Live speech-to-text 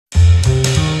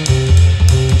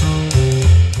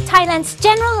Thailand's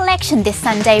general election this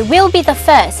Sunday will be the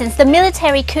first since the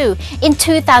military coup in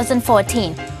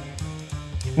 2014.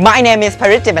 My name is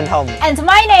Jitpentom. And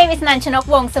my name is Nanchanok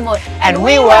Wongsamuth. And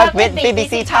we work with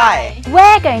BBC Thai.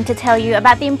 We're going to tell you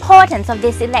about the importance of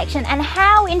this election and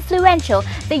how influential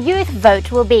the youth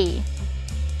vote will be.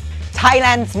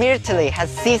 Thailand's military has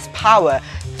seized power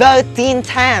 13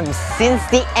 times since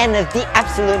the end of the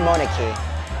absolute monarchy.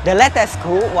 The latest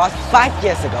coup was 5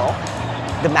 years ago.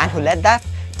 The man who led that,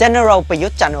 General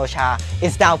Prayut Chan-o-cha,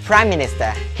 is now Prime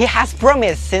Minister. He has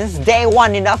promised since day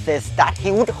one in office that he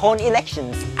would hold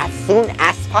elections as soon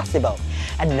as possible.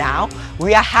 And now,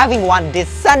 we are having one this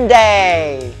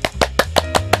Sunday!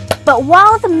 But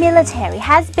while the military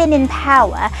has been in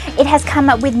power, it has come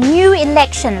up with new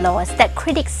election laws that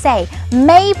critics say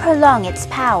may prolong its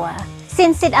power,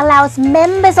 since it allows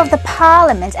members of the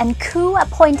parliament and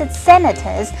coup-appointed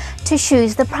senators to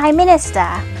choose the prime minister,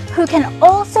 who can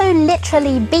also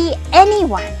literally be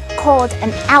anyone called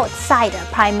an outsider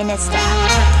prime minister.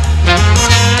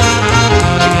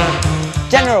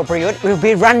 General Prayut will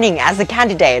be running as a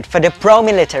candidate for the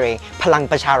pro-military Palang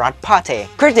Pracharat Party.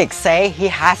 Critics say he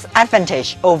has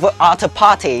advantage over other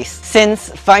parties since,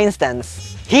 for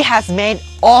instance, he has made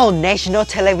all national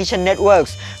television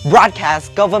networks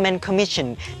broadcast government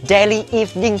commissioned daily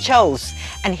evening shows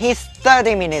and his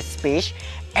 30-minute speech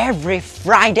every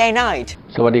Friday night.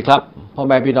 สวัสดีครับพ่อแ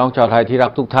ม่พี่น้องชาวไทยที่รั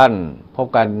กทุกท่านพบ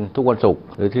กันทุกวันศุกร์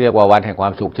หรือที่เรียกว่าวันแห่งควา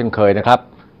มสุขเช่นเคยนะครับ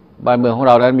บ้านเมืองของเ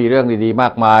รานั้นมีเรื่องดีๆมา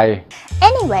กมาย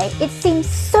Anyway, it seems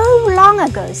so long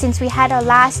ago since we had our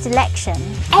last election.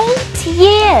 8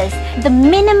 years! The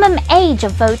minimum age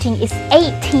of voting is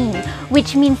 18,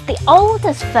 which means the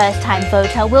oldest first-time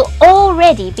voter will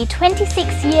already be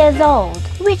 26 years old.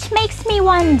 Which makes me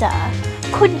wonder,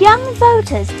 could young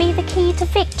voters be the key to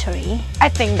victory? I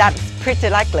think that's pretty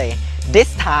likely.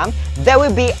 This time, there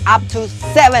will be up to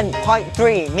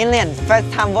 7.3 million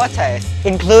first-time voters,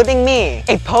 including me.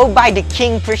 A poll by the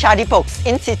King Prashadipok's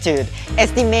Institute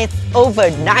estimates over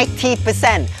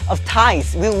 90% of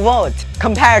Thais will vote,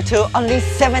 compared to only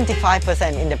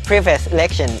 75% in the previous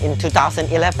election in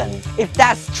 2011. If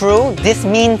that's true, this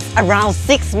means around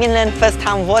 6 million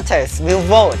first-time voters will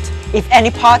vote. If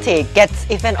any party gets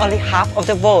even only half of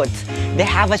the votes, they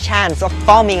have a chance of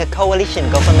forming a coalition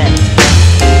government.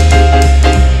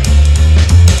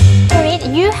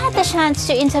 You had the chance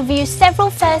to interview several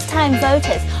first-time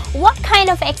voters. What kind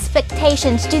of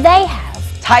expectations do they have?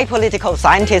 Thai political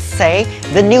scientists say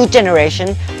the new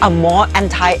generation are more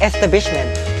anti-establishment.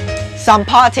 Some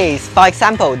parties, for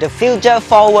example the Future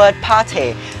Forward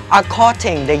Party, are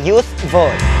courting the youth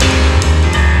vote.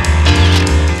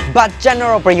 But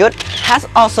General Prayut has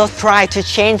also tried to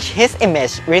change his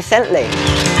image recently.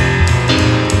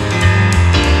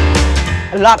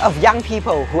 A lot of young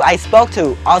people who I spoke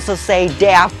to also say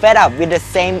they are fed up with the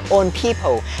same old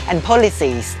people and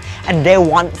policies and they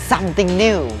want something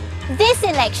new. This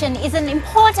election is an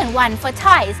important one for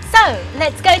Thais, so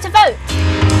let's go to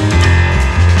vote!